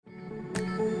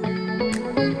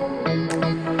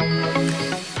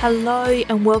Hello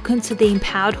and welcome to the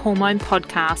Empowered Hormone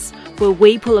Podcast, where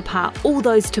we pull apart all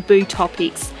those taboo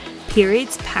topics: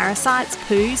 periods, parasites,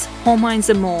 poos,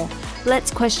 hormones and more. Let's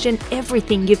question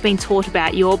everything you've been taught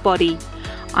about your body.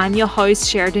 I'm your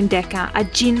host, Sheradyn Dekker, a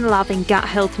gin-loving gut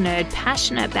health nerd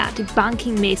passionate about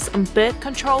debunking myths on birth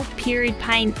control, period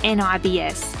pain and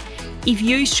IBS. If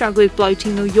you struggle with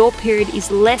bloating or your period is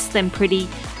less than pretty,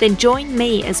 then join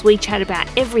me as we chat about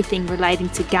everything relating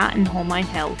to gut and hormone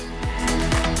health.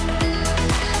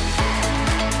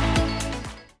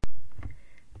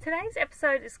 Today's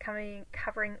episode is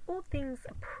covering all things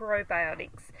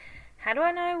probiotics. How do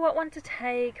I know what one to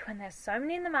take when there's so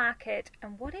many in the market,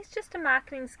 and what is just a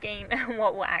marketing scheme and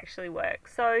what will actually work?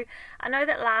 So I know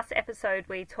that last episode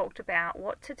we talked about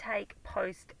what to take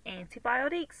post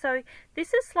antibiotics. So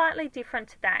this is slightly different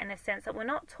to that in a sense that we're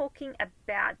not talking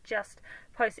about just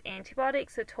post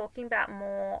antibiotics. We're talking about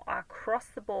more across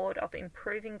the board of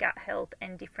improving gut health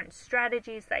and different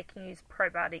strategies they can use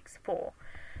probiotics for.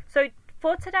 So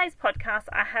for today's podcast,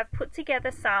 I have put together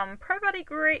some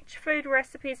probiotic-rich food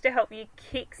recipes to help you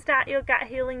kickstart your gut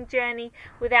healing journey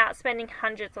without spending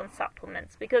hundreds on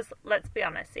supplements, because let's be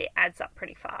honest, it adds up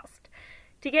pretty fast.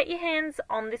 To get your hands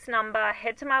on this number,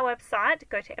 head to my website,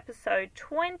 go to episode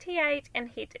 28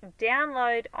 and hit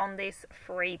download on this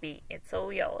freebie. It's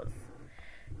all yours.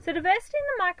 So diversity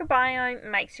in the microbiome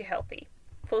makes you healthy.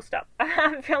 Full stop.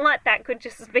 I feel like that could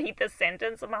just be the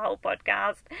sentence of my whole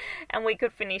podcast and we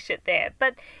could finish it there.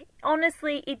 But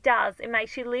honestly, it does. It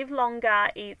makes you live longer.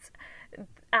 It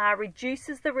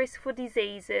reduces the risk for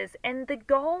diseases. And the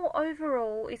goal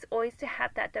overall is always to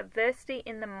have that diversity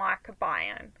in the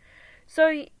microbiome.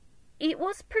 So it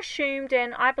was presumed,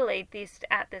 and I believe this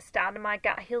at the start of my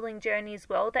gut healing journey as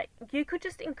well, that you could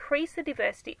just increase the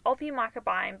diversity of your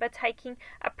microbiome by taking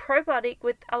a probiotic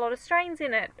with a lot of strains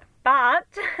in it. But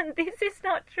this is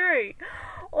not true.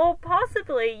 Or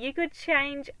possibly you could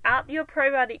change up your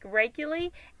probiotic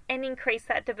regularly and increase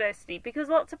that diversity, because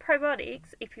lots of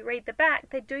probiotics, if you read the back,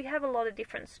 they do have a lot of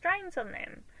different strains on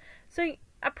them. So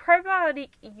a probiotic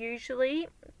usually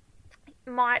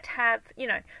might have,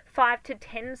 5 to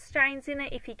 10 strains in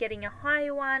it. If you're getting a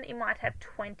higher one, it might have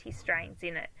 20 strains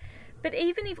in it. But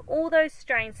even if all those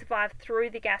strains survived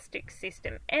through the gastric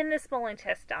system and the small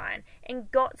intestine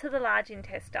and got to the large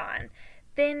intestine,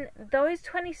 then those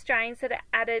 20 strains that are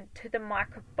added to the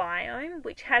microbiome,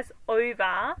 which has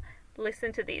over,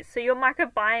 listen to this, so your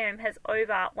microbiome has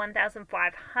over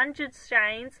 1,500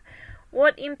 strains,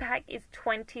 what impact is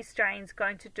 20 strains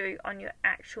going to do on your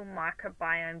actual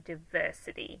microbiome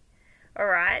diversity?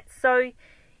 Alright, so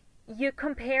you're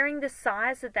comparing the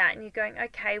size of that and you're going,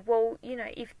 okay, well,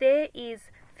 if there is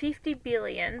 50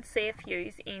 billion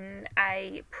CFUs in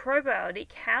a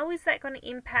probiotic, how is that going to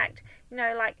impact,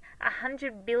 like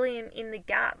 100 billion in the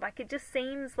gut? Like, it just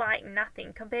seems like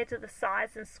nothing compared to the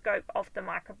size and scope of the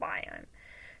microbiome.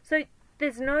 So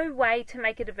there's no way to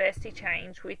make a diversity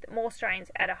change with more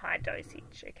strains at a high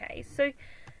dosage, okay? So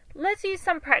let's use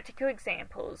some practical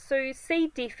examples. So C.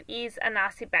 diff is a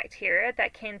nasty bacteria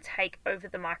that can take over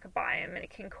the microbiome, and it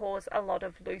can cause a lot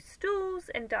of loose stools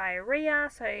and diarrhea,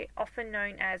 so often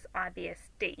known as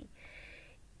IBS-D.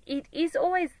 It is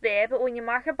always there, but when your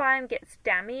microbiome gets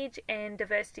damaged and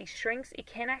diversity shrinks, it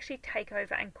can actually take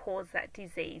over and cause that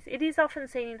disease. It is often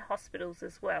seen in hospitals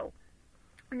as well.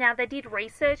 Now, they did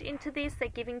research into this. They're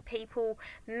giving people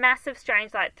massive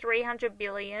strains like 300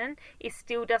 billion. It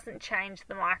still doesn't change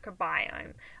the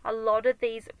microbiome. A lot of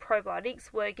these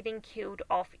probiotics were getting killed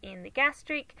off in the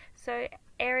gastric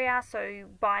area, so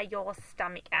by your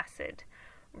stomach acid.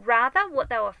 Rather, what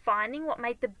they were finding, what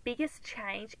made the biggest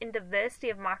change in diversity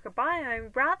of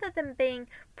microbiome, rather than being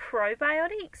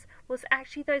probiotics, was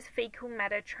actually those fecal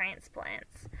matter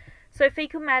transplants. So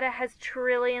fecal matter has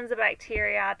trillions of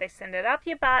bacteria. They send it up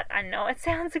your butt. I know it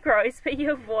sounds gross, but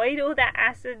you avoid all that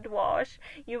acid wash.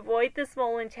 You avoid the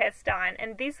small intestine.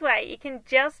 And this way, you can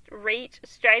just reach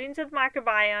straight into the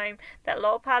microbiome, that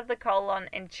lower part of the colon,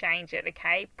 and change it,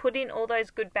 okay? Put in all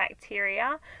those good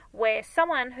bacteria where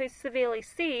someone who's severely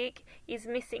sick is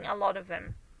missing a lot of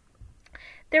them.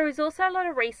 There is also a lot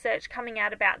of research coming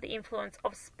out about the influence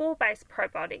of spore-based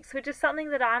probiotics, which is something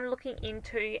that I'm looking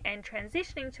into and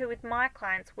transitioning to with my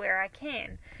clients where I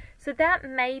can. So that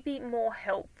may be more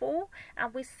helpful.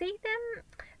 And we see them,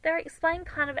 they're explained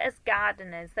kind of as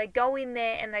gardeners. They go in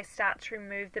there and they start to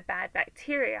remove the bad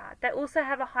bacteria. They also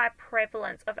have a high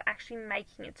prevalence of actually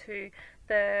making it to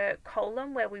the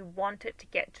colon where we want it to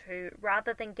get to,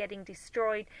 rather than getting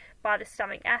destroyed by the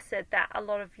stomach acid that a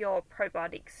lot of your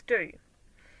probiotics do.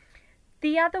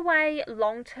 The other way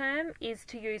long term is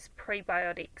to use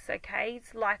prebiotics, okay?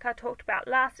 It's like I talked about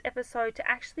last episode, to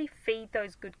actually feed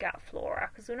those good gut flora,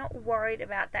 because we're not worried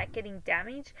about that getting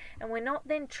damaged, and we're not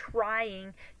then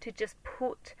trying to just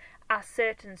put a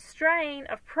certain strain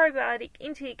of probiotic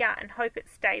into your gut and hope it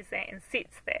stays there and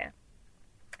sits there.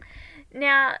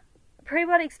 Now,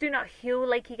 prebiotics do not heal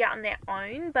leaky gut on their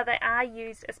own, but they are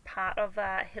used as part of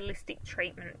a holistic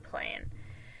treatment plan.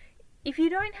 If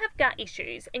you don't have gut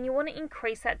issues and you want to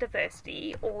increase that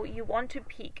diversity, or you want to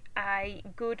pick a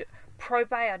good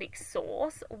probiotic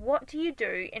source, what do you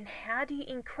do and how do you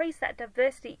increase that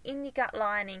diversity in your gut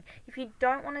lining if you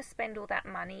don't want to spend all that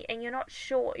money and you're not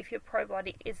sure if your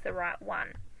probiotic is the right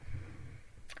one?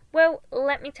 Well,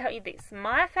 let me tell you this.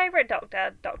 My favourite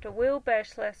doctor, Dr. Will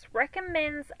Birchless,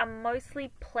 recommends a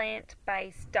mostly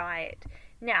plant-based diet.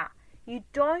 Now, you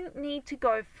don't need to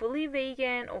go fully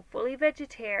vegan or fully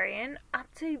vegetarian. Up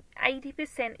to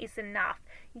 80% is enough.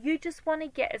 You just want to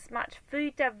get as much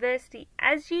food diversity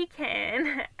as you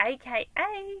can, aka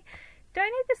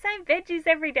don't eat the same veggies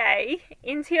every day,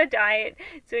 into your diet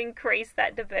to increase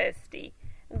that diversity.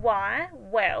 Why?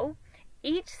 Well,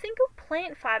 each single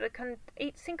plant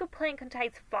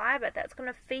contains fiber that's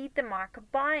going to feed the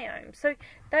microbiome. So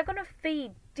they're going to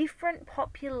feed different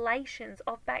populations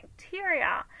of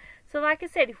bacteria. So like I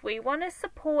said, if we want to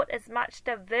support as much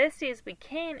diversity as we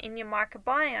can in your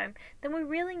microbiome, then we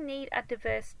really need a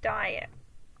diverse diet.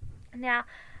 Now,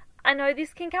 I know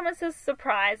this can come as a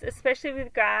surprise, especially with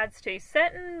regards to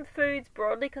certain foods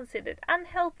broadly considered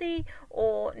unhealthy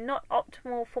or not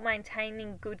optimal for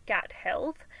maintaining good gut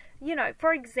health. You know,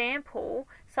 for example,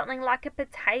 something like a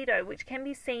potato, which can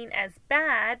be seen as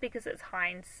bad because it's high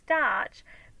in starch,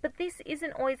 but this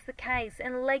isn't always the case.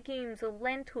 And legumes or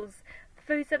lentils,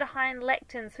 foods that are high in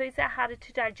lectins, foods that are harder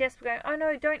to digest, we're going, oh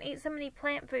no, don't eat so many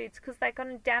plant foods because they're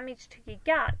going to damage to your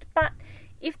gut. But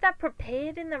if they're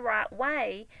prepared in the right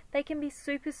way, they can be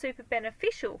super, super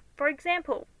beneficial. For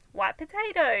example, white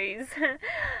potatoes.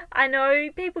 I know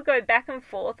people go back and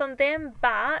forth on them,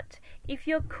 but if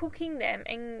you're cooking them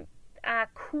and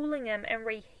cooling them and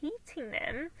reheating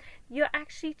them, you're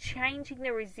actually changing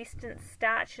the resistant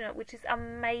starch in it, which is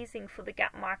amazing for the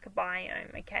gut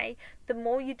microbiome, okay? The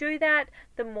more you do that,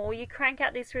 the more you crank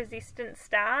out this resistant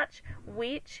starch,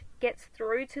 which gets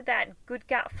through to that good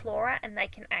gut flora and they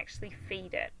can actually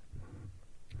feed it.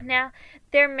 Now,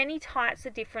 there are many types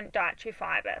of different dietary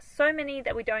fiber, so many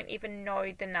that we don't even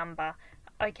know the number,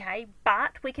 okay?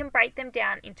 But we can break them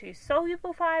down into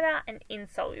soluble fiber and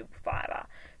insoluble fiber.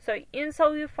 So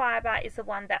insoluble fiber is the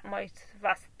one that most of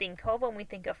us think of when we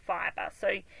think of fiber.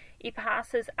 So it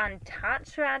passes untouched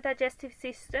through our digestive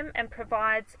system and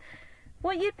provides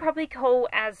what you'd probably call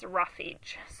as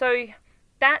roughage. So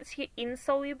that's your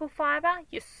insoluble fiber.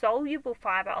 Your soluble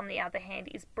fiber, on the other hand,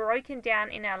 is broken down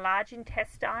in our large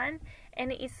intestine,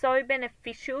 and it is so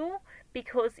beneficial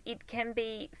because it can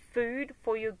be food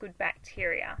for your good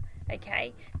bacteria,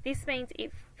 okay? This means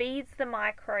it feeds the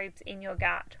microbes in your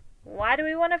gut. Why do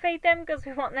we want to feed them? Because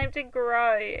we want them to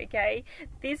grow, okay?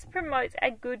 This promotes a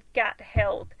good gut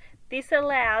health. This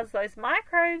allows those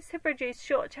microbes to produce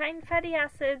short-chain fatty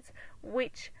acids,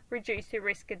 which reduce your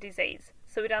risk of disease.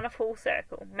 So we've done a full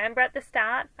circle. Remember at the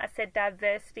start, I said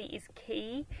diversity is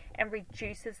key and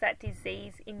reduces that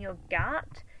disease in your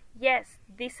gut. Yes,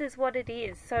 this is what it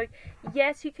is. So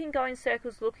yes, you can go in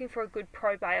circles looking for a good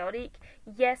probiotic.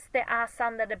 Yes, there are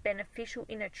some that are beneficial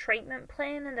in a treatment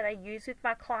plan and that I use with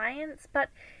my clients. But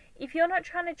if you're not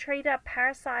trying to treat a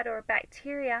parasite or a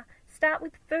bacteria, start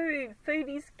with food. Food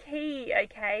is key,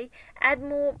 okay? Add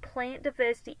more plant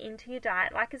diversity into your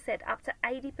diet. Like I said, up to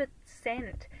 80%.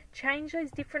 Change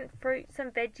those different fruits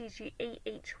and veggies you eat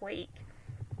each week.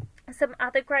 Some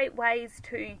other great ways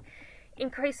to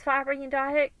increase fiber in your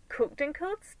diet: cooked and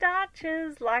cooled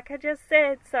starches, like I just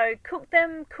said. So cook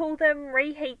them, cool them,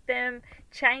 reheat them,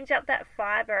 change up that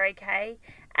fiber, okay?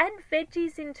 Add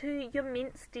veggies into your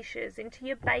minced dishes, into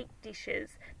your baked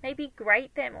dishes. Maybe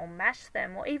grate them or mash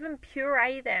them or even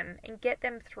puree them and get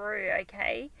them through,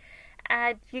 okay?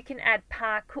 You can add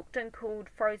cooked and cooled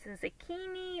frozen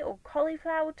zucchini or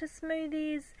cauliflower to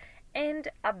smoothies. And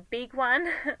a big one,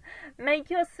 make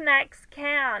your snacks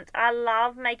count. I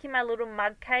love making my little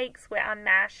mug cakes where I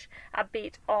mash a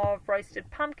bit of roasted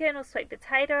pumpkin or sweet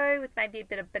potato with maybe a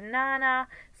bit of banana,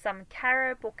 some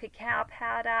carob or cacao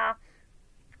powder,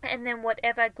 and then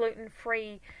whatever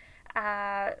gluten-free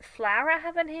flour I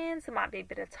have on hand. So it might be a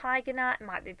bit of tiger nut, it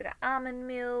might be a bit of almond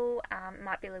meal, it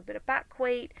might be a little bit of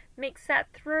buckwheat. Mix that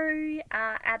through,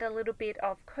 add a little bit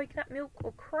of coconut milk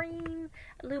or cream,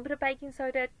 a little bit of baking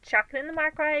soda, chuck it in the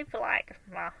microwave for like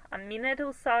a minute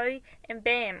or so, and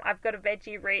bam, I've got a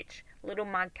veggie rich little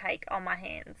mug cake on my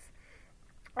hands.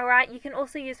 Alright, you can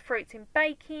also use fruits in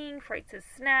baking, fruits as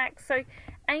snacks, so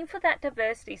aim for that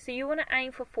diversity. So you want to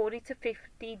aim for 40 to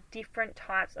 50 different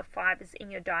types of fibres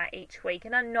in your diet each week.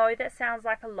 And I know that sounds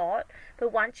like a lot,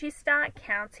 but once you start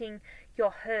counting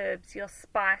your herbs, your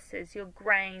spices, your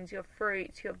grains, your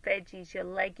fruits, your veggies, your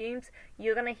legumes,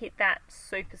 you're going to hit that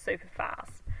super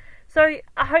fast. So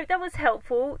I hope that was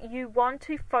helpful. You want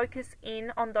to focus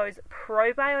in on those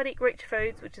probiotic rich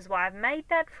foods, which is why I've made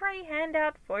that free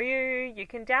handout for you. You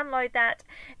can download that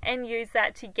and use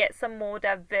that to get some more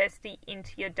diversity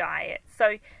into your diet.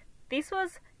 So this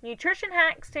was nutrition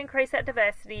hacks to increase that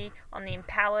diversity on the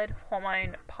Empowered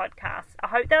Hormone podcast. I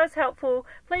hope that was helpful.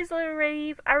 Please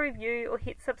leave a review or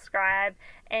hit subscribe,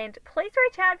 and please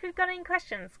reach out if you've got any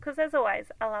questions, because as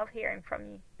always, I love hearing from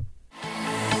you.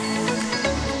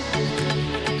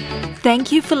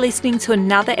 Thank you for listening to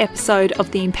another episode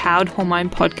of the Empowered Hormone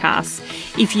Podcast.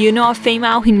 If you know a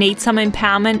female who needs some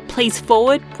empowerment, please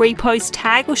forward, repost,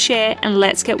 tag or share, and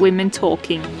let's get women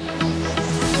talking.